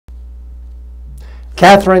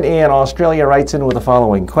Catherine in Australia writes in with the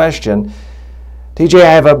following question. TJ,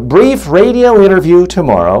 I have a brief radio interview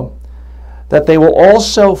tomorrow that they will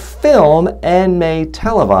also film and may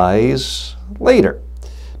televise later,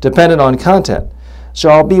 dependent on content. So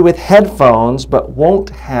I'll be with headphones but won't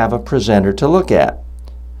have a presenter to look at.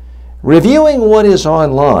 Reviewing what is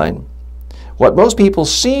online, what most people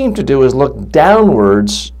seem to do is look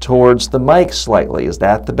downwards towards the mic slightly. Is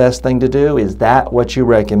that the best thing to do? Is that what you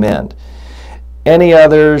recommend? Any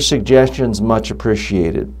other suggestions? Much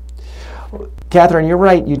appreciated. Catherine, you're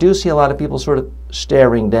right. You do see a lot of people sort of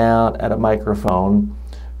staring down at a microphone,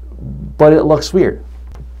 but it looks weird.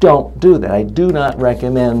 Don't do that. I do not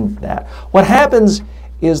recommend that. What happens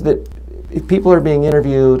is that if people are being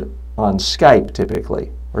interviewed on Skype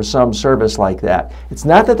typically, or some service like that, it's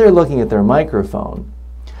not that they're looking at their microphone,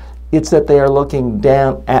 it's that they are looking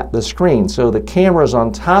down at the screen. So the camera's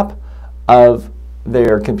on top of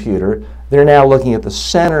their computer. They're now looking at the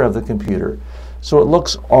center of the computer. So it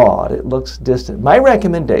looks odd, it looks distant. My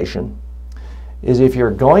recommendation is if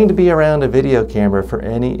you're going to be around a video camera for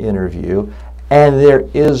any interview and there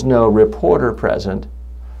is no reporter present,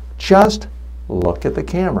 just look at the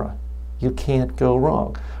camera. You can't go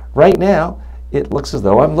wrong. Right now, it looks as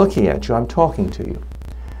though I'm looking at you, I'm talking to you.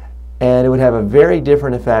 And it would have a very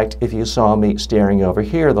different effect if you saw me staring over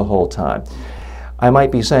here the whole time. I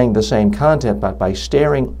might be saying the same content, but by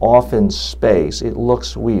staring off in space, it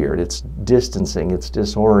looks weird. It's distancing, it's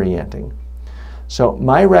disorienting. So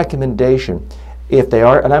my recommendation, if they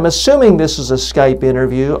are, and I'm assuming this is a Skype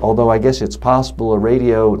interview, although I guess it's possible a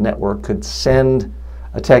radio network could send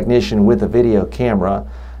a technician with a video camera.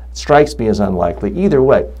 It strikes me as unlikely. Either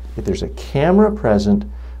way, if there's a camera present,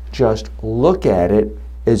 just look at it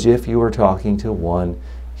as if you were talking to one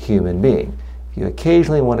human being. If you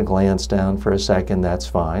occasionally want to glance down for a second, that's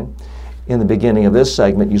fine. In the beginning of this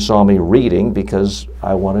segment, you saw me reading because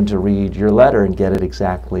I wanted to read your letter and get it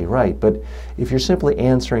exactly right. But if you're simply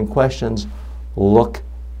answering questions, look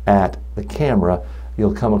at the camera.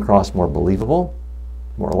 You'll come across more believable,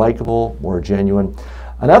 more likable, more genuine.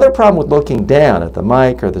 Another problem with looking down at the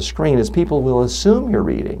mic or the screen is people will assume you're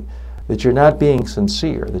reading, that you're not being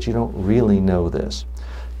sincere, that you don't really know this.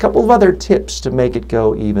 A couple of other tips to make it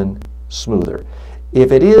go even smoother.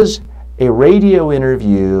 If it is a radio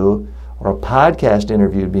interview or a podcast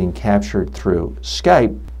interview being captured through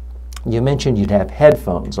Skype, you mentioned you'd have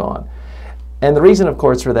headphones on. And the reason, of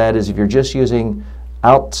course, for that is if you're just using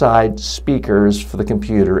outside speakers for the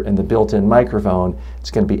computer and the built-in microphone,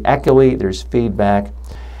 it's going to be echoey, there's feedback.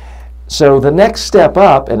 So the next step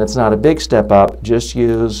up, and it's not a big step up, just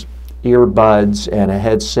use earbuds and a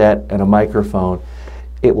headset and a microphone.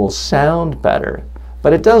 It will sound better,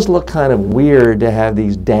 but it does look kind of weird to have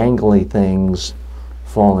these dangly things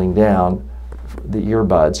falling down, the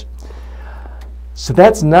earbuds. So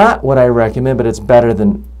that's not what I recommend, but it's better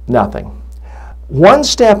than nothing. One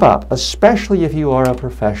step up, especially if you are a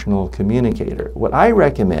professional communicator, what I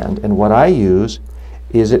recommend and what I use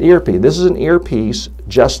is an earpiece. This is an earpiece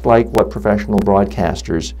just like what professional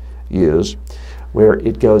broadcasters use, where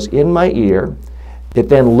it goes in my ear, it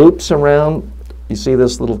then loops around. You see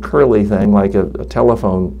this little curly thing like a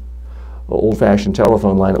telephone, old-fashioned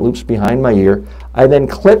telephone line. It loops behind my ear. I then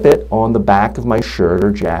clip it on the back of my shirt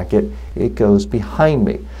or jacket. It goes behind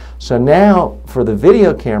me. So now for the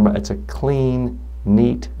video camera, it's a clean,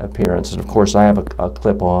 neat appearance. And of course, I have a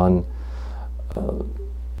clip-on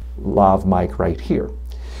lav mic right here.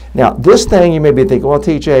 Now, this thing, you may be thinking, well,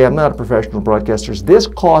 TJ, I'm not a professional broadcaster. This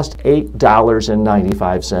cost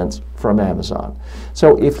 $8.95 from Amazon.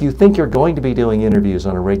 So if you think you're going to be doing interviews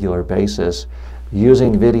on a regular basis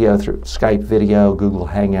using video through Skype video, Google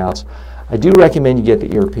Hangouts, I do recommend you get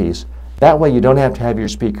the earpiece. That way you don't have to have your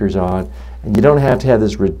speakers on, and you don't have to have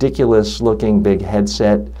this ridiculous-looking big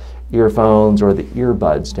headset, earphones, or the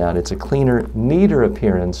earbuds down. It's a cleaner, neater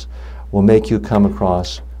appearance, will make you come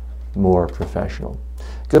across more professional.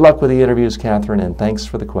 Good luck with the interviews, Catherine, and thanks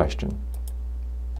for the question.